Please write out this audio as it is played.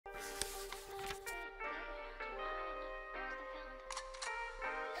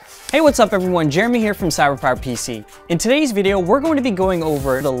Hey, what's up everyone, Jeremy here from CyberPowerPC. In today's video, we're going to be going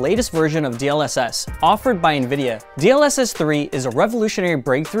over the latest version of DLSS offered by NVIDIA. DLSS 3 is a revolutionary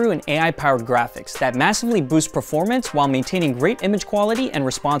breakthrough in AI-powered graphics that massively boosts performance while maintaining great image quality and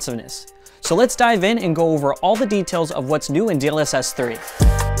responsiveness. So let's dive in and go over all the details of what's new in DLSS 3.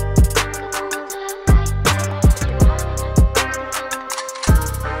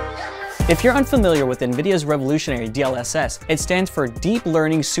 If you're unfamiliar with NVIDIA's revolutionary DLSS, it stands for Deep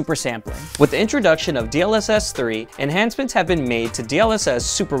Learning Super Sampling. With the introduction of DLSS 3, enhancements have been made to DLSS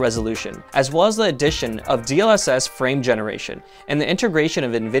Super Resolution, as well as the addition of DLSS Frame Generation and the integration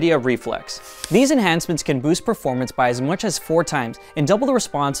of NVIDIA Reflex. These enhancements can boost performance by as much as 4 times and double the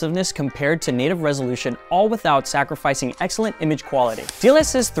responsiveness compared to native resolution, all without sacrificing excellent image quality.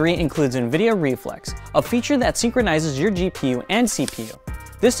 DLSS 3 includes NVIDIA Reflex, a feature that synchronizes your GPU and CPU.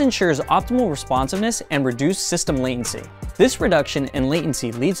 This ensures optimal responsiveness and reduced system latency. This reduction in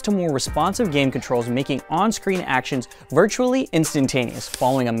latency leads to more responsive game controls, making on-screen actions virtually instantaneous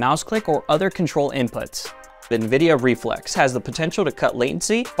following a mouse click or other control inputs. The NVIDIA Reflex has the potential to cut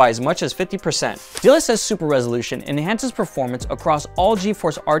latency by as much as 50%. DLSS Super Resolution enhances performance across all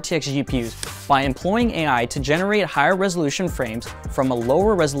GeForce RTX GPUs by employing AI to generate higher resolution frames from a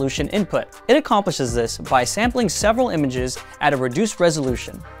lower resolution input. It accomplishes this by sampling several images at a reduced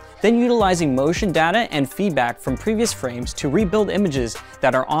resolution, then utilizing motion data and feedback from previous frames to rebuild images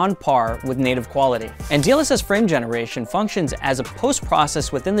that are on par with native quality. And DLSS Frame Generation functions as a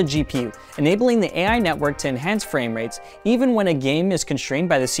post-process within the GPU, enabling the AI network to enhance frame rates even when a game is constrained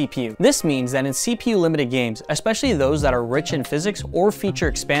by the CPU. This means that in CPU-limited games, especially those that are rich in physics or feature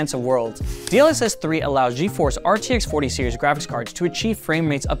expansive worlds, DLSS 3 allows GeForce RTX 40 series graphics cards to achieve frame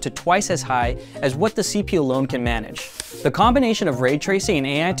rates up to twice as high as what the CPU alone can manage. The combination of ray tracing and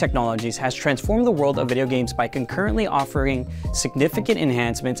AI technologies has transformed the world of video games by concurrently offering significant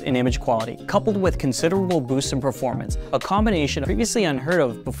enhancements in image quality, coupled with considerable boosts in performance, a combination previously unheard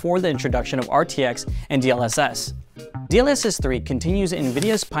of before the introduction of RTX and DLSS. DLSS 3 continues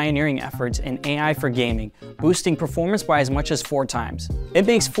NVIDIA's pioneering efforts in AI for gaming, boosting performance by as much as 4 times. It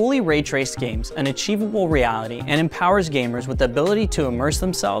makes fully ray-traced games an achievable reality and empowers gamers with the ability to immerse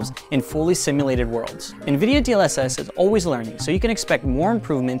themselves in fully simulated worlds. NVIDIA DLSS is always learning, so you can expect more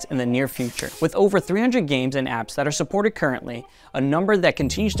improvements in the near future. With over 300 games and apps that are supported currently, a number that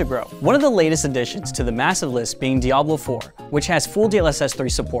continues to grow. One of the latest additions to the massive list being Diablo 4, which has full DLSS 3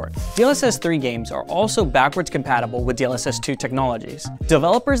 support. DLSS 3 games are also backwards compatible with DLSS 2 technologies.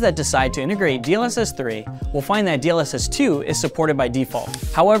 Developers that decide to integrate DLSS 3 will find that DLSS 2 is supported by default.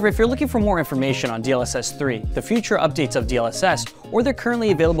 However, if you're looking for more information on DLSS 3, the future updates of DLSS, or the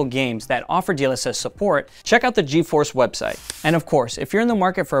currently available games that offer DLSS support, check out the GeForce website. And of course, if you're in the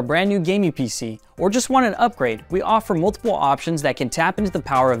market for a brand new gaming PC, or just want an upgrade, we offer multiple options that can tap into the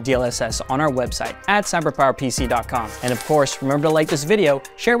power of DLSS on our website at CyberPowerPC.com. And of course, remember to like this video,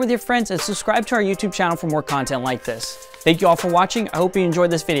 share it with your friends, and subscribe to our YouTube channel for more content like this. Thank you all for watching. I hope you enjoyed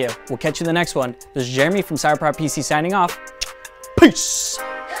this video. We'll catch you in the next one. This is Jeremy from CyberPowerPC signing off. Peace!